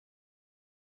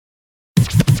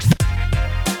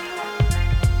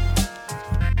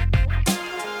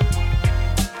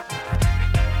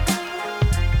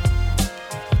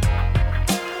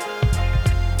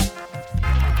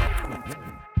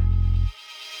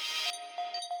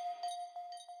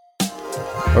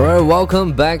Alright,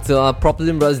 welcome back to our Property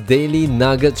Bros Daily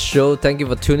Nugget Show. Thank you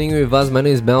for tuning in with us. My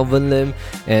name is Melvin Lim,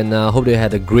 and I hope you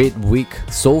had a great week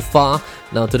so far.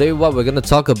 Now, today what we're going to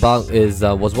talk about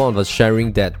was one of us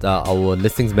sharing that our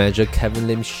listings manager Kevin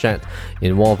Lim shared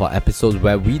in one of our episodes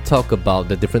where we talk about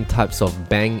the different types of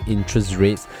bank interest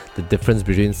rates, the difference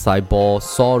between SIBOR,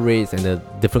 SOR rates, and the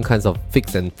different kinds of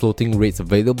fixed and floating rates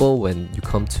available when you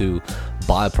come to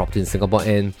buy a property in Singapore,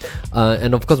 and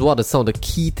of course what are some of the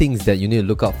key things that you need to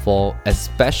look out for,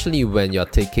 especially when you're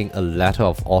taking a letter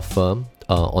of offer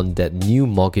on that new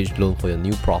mortgage loan for your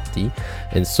new property.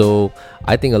 And so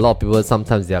I think a lot of people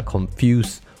sometimes they are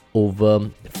confused over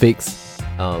fixed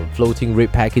floating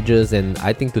rate packages, and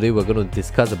I think today we're going to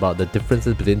discuss about the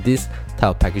differences between these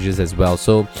type of packages as well.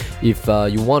 So if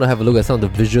you want to have a look at some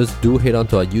of the visuals, do head on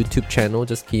to our YouTube channel,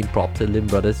 just key in Property Lim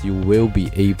Brothers. You will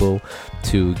be able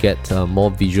to get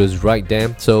more visuals right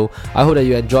there. So I hope that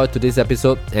you enjoyed today's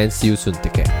episode, and see you soon.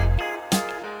 Take care.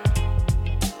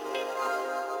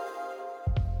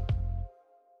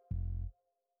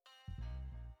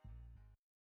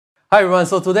 Hi everyone,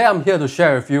 so today I'm here to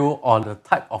share with you on the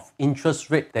type of interest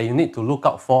rate that you need to look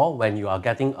out for when you are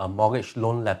getting a mortgage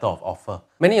loan letter of offer.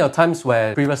 Many of times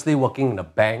when previously working in a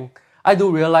bank, I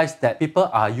do realize that people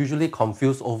are usually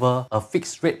confused over a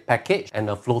fixed rate package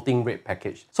and a floating rate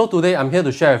package. So today I'm here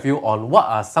to share with you on what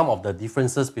are some of the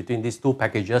differences between these two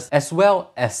packages, as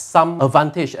well as some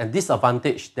advantage and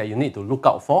disadvantage that you need to look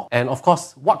out for, and of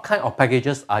course what kind of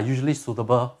packages are usually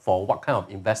suitable for what kind of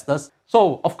investors.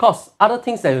 So, of course, other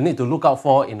things that you need to look out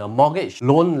for in a mortgage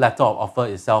loan letter of offer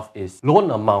itself is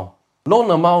loan amount. Loan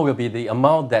amount will be the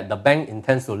amount that the bank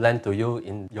intends to lend to you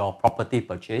in your property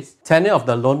purchase. Tenure of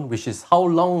the loan, which is how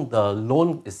long the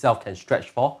loan itself can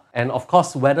stretch for. And of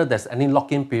course, whether there's any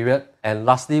lock-in period. And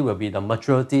lastly will be the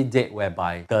maturity date,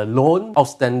 whereby the loan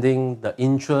outstanding, the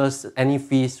interest, any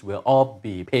fees will all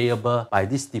be payable by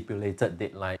this stipulated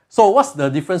deadline. So what's the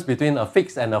difference between a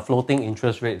fixed and a floating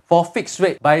interest rate? For fixed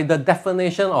rate, by the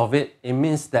definition of it, it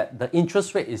means that the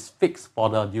interest rate is fixed for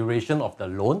the duration of the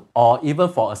loan or even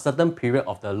for a certain period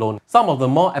of the loan. Some of the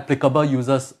more applicable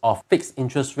uses of fixed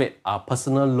interest rate are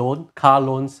personal loan, car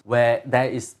loans, where there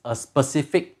is a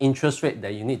specific interest rate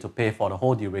that you need to pay for the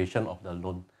whole duration of the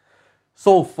loan.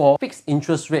 So for fixed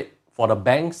interest rate for the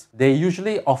banks, they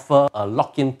usually offer a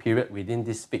lock-in period within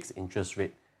this fixed interest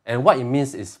rate. And what it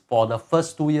means is for the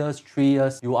first 2 years, 3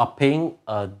 years, you are paying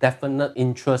a definite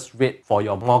interest rate for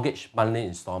your mortgage monthly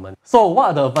installment. So what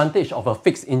are the advantages of a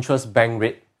fixed interest bank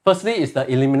rate? Firstly is the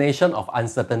elimination of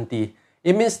uncertainty.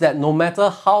 It means that no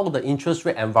matter how the interest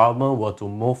rate environment were to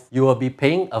move, you will be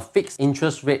paying a fixed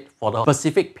interest rate for the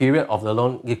specific period of the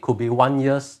loan. It could be 1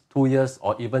 year, 2 years,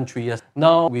 or even 3 years.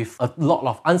 Now, with a lot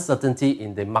of uncertainty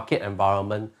in the market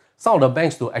environment, some of the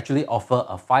banks do actually offer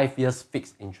a 5 years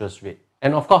fixed interest rate.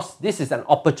 And of course, this is an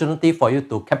opportunity for you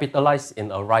to capitalize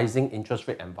in a rising interest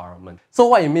rate environment. So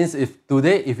what it means is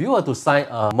today, if you were to sign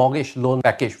a mortgage loan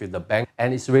package with the bank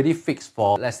and it's already fixed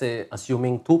for, let's say,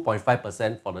 assuming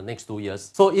 2.5% for the next 2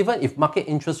 years. So even if market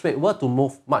interest rate were to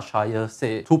move much higher,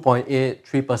 say 2.8,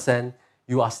 3%,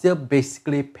 you are still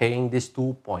basically paying this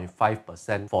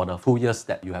 2.5% for the 2 years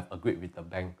that you have agreed with the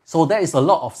bank. So there is a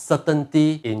lot of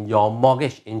certainty in your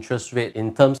mortgage interest rate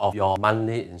in terms of your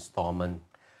monthly installment.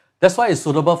 That's why it's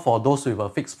suitable for those with a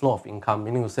fixed flow of income,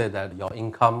 meaning to say that your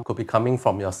income could be coming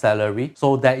from your salary.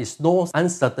 So there is no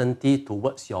uncertainty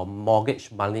towards your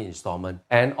mortgage monthly installment.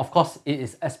 And of course, it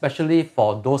is especially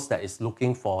for those that is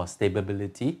looking for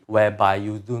stability, whereby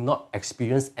you do not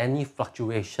experience any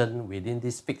fluctuation within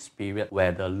this fixed period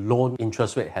where the loan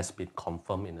interest rate has been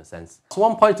confirmed in a sense. So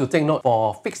one point to take note,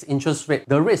 for fixed interest rate,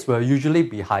 the rates will usually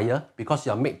be higher because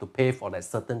you are made to pay for that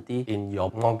certainty in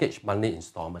your mortgage monthly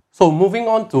installment. So moving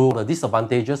on to the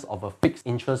disadvantages of a fixed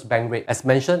interest bank rate. As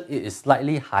mentioned, it is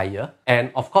slightly higher, and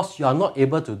of course you are not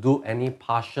able to do any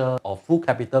partial or full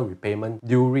capital repayment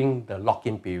during the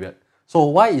lock-in period. So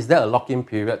why is there a lock-in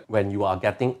period when you are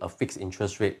getting a fixed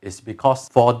interest rate? It's because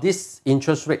for this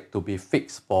interest rate to be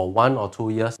fixed for 1 or 2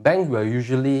 years, bank will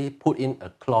usually put in a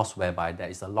clause whereby there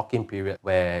is a lock-in period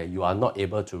where you are not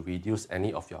able to reduce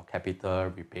any of your capital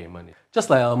repayment. Just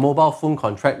like a mobile phone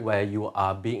contract where you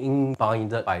are being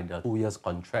binded by the 2 years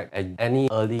contract, and any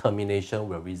early termination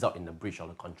will result in a breach of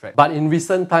the contract. But in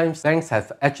recent times, banks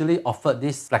have actually offered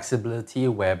this flexibility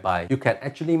whereby you can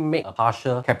actually make a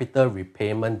partial capital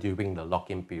repayment during the the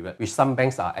lock-in period, which some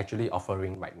banks are actually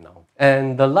offering right now.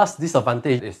 And the last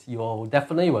disadvantage is you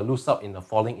definitely will lose out in a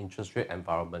falling interest rate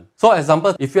environment. So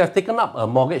example, if you have taken up a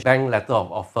mortgage bank letter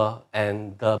of offer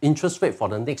and the interest rate for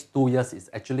the next 2 years is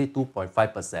actually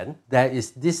 2.5%, there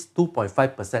is this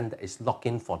 2.5% that is locked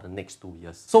in for the next 2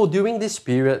 years. So during this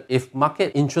period, if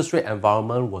market interest rate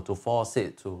environment were to fall, say,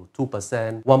 to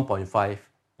 2%, 1.5%,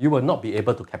 you will not be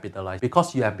able to capitalize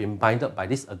because you have been binded by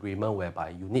this agreement whereby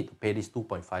you need to pay this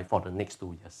 2.5 for the next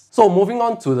 2 years. So moving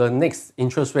on to the next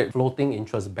interest rate, floating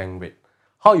interest bank rate.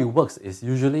 How it works is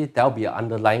usually there will be an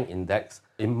underlying index.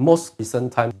 In most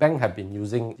recent times, banks have been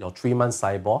using your 3-month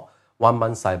SIBOR,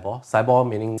 1-month SIBOR. SIBOR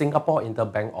meaning Singapore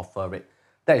Interbank Offer Rate.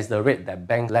 That is the rate that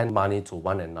banks lend money to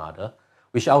one another,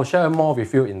 which I will share more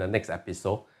with you in the next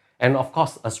episode. And of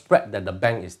course, a spread that the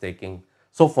bank is taking.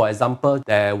 So for example,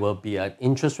 there will be an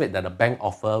interest rate that the bank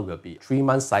offer will be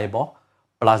 3-month SIBOR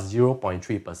plus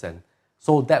 0.3%.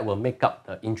 So that will make up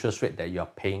the interest rate that you are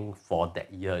paying for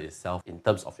that year itself in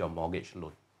terms of your mortgage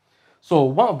loan. So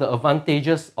one of the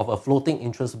advantages of a floating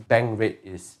interest bank rate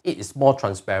is it is more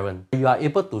transparent. You are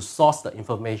able to source the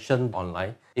information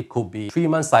online. It could be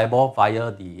 3-month SIBOR via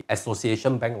the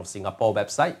Association Bank of Singapore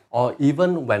website, or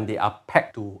even when they are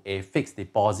pegged to a fixed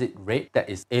deposit rate that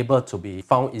is able to be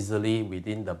found easily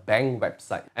within the bank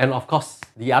website. And of course,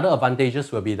 the other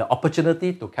advantages will be the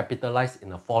opportunity to capitalize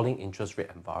in a falling interest rate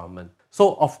environment.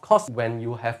 So of course, when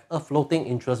you have a floating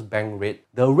interest bank rate,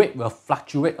 the rate will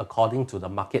fluctuate according to the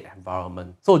market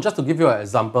environment. So just to give you an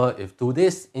example, if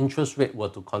today's interest rate were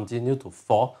to continue to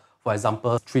fall, for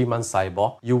example, 3-month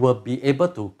SIBOR, you will be able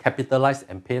to capitalize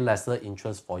and pay lesser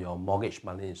interest for your mortgage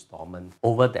money installment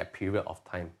over that period of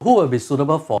time. Who will be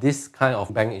suitable for this kind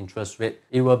of bank interest rate?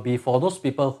 It will be for those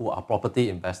people who are property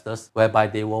investors, whereby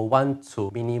they will want to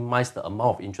minimize the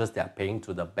amount of interest they are paying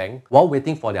to the bank while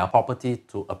waiting for their property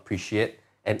to appreciate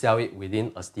and sell it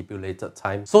within a stipulated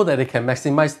time so that they can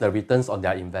maximize the returns on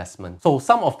their investment. So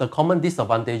some of the common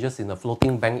disadvantages in a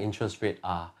floating bank interest rate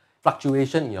are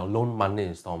fluctuation in your loan monthly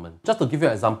installment. Just to give you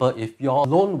an example, if your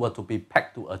loan were to be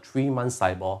pegged to a 3-month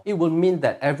SIBOR, it would mean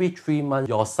that every 3 months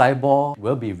your SIBOR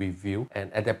will be reviewed,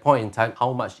 and at that point in time,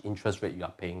 how much interest rate you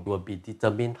are paying will be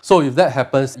determined. So if that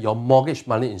happens, your mortgage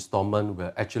monthly installment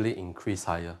will actually increase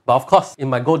higher. But of course, it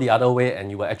might go the other way and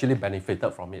you will actually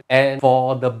benefit from it. And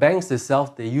for the banks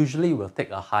itself, they usually will take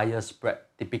a higher spread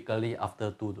typically after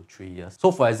 2 to 3 years.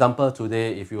 So for example,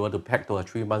 today, if you were to peg to a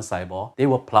 3-month SIBOR, they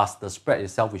will plus the spread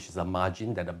itself, which is a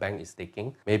margin that the bank is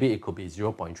taking. Maybe it could be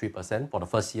 0.3% for the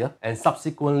first year. And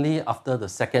subsequently, after the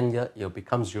second year, it will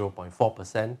become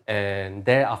 0.4%. And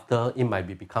thereafter, it might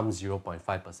become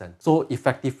 0.5%. So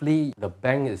effectively, the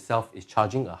bank itself is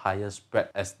charging a higher spread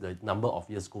as the number of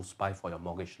years goes by for your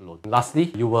mortgage loan.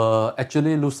 Lastly, you will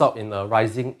actually lose out in a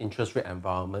rising interest rate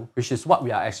environment, which is what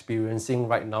we are experiencing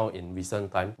right now in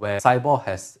recent time, where SIBOR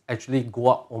has actually go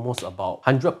up almost about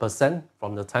 100%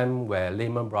 from the time where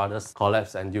Lehman Brothers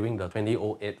collapsed and during the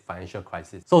 2008 financial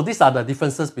crisis. So these are the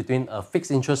differences between a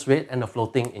fixed interest rate and a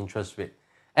floating interest rate.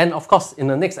 And of course, in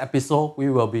the next episode, we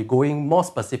will be going more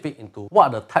specific into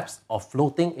what are the types of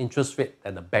floating interest rate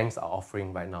that the banks are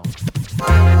offering right now.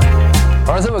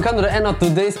 Alright, so we've come to the end of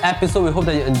today's episode. We hope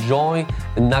that you enjoy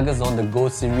the Nuggets on the Go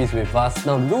series with us.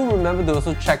 Now, do remember to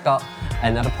also check out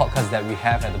another podcast that we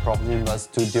have at the Property Buzz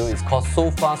Studio. It's called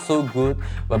So Far So Good,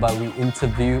 whereby we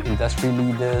interview industry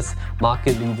leaders,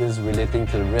 market leaders relating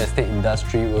to the real estate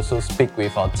industry. We also speak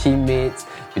with our teammates.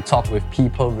 We talk with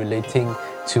people relating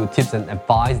to tips and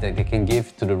advice that they can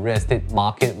give to the real estate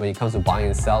market when it comes to buying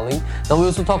and selling. Now we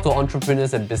also talk to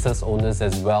entrepreneurs and business owners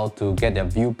as well to get their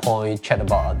viewpoint, chat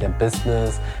about their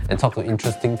business, and talk to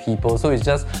interesting people. So it's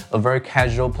just a very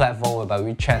casual platform whereby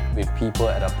we chat with people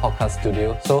at our podcast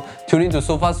studio. So tune in to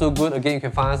So Far So Good. Again, you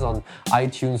can find us on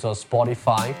iTunes or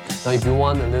Spotify. Now if you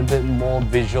want a little bit more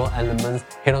visual elements,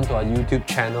 head on to our YouTube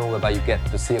channel whereby you get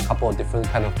to see a couple of different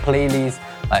kind of playlists,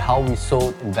 like How We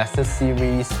Sold Investor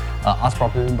Series, Ask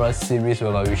Property Buzz series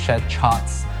whereby we share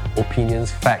charts,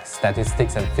 opinions, facts,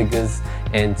 statistics and figures.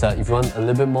 And if you want a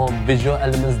little bit more visual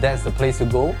elements, that's the place to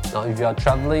go. Now if you are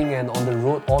traveling and on the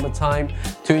road all the time,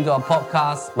 tune into our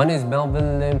podcast. My name is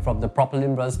Melvin Lim from the Property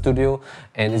Buzz Studio,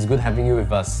 and it's good having you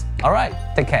with us. Alright,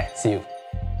 take care. See you.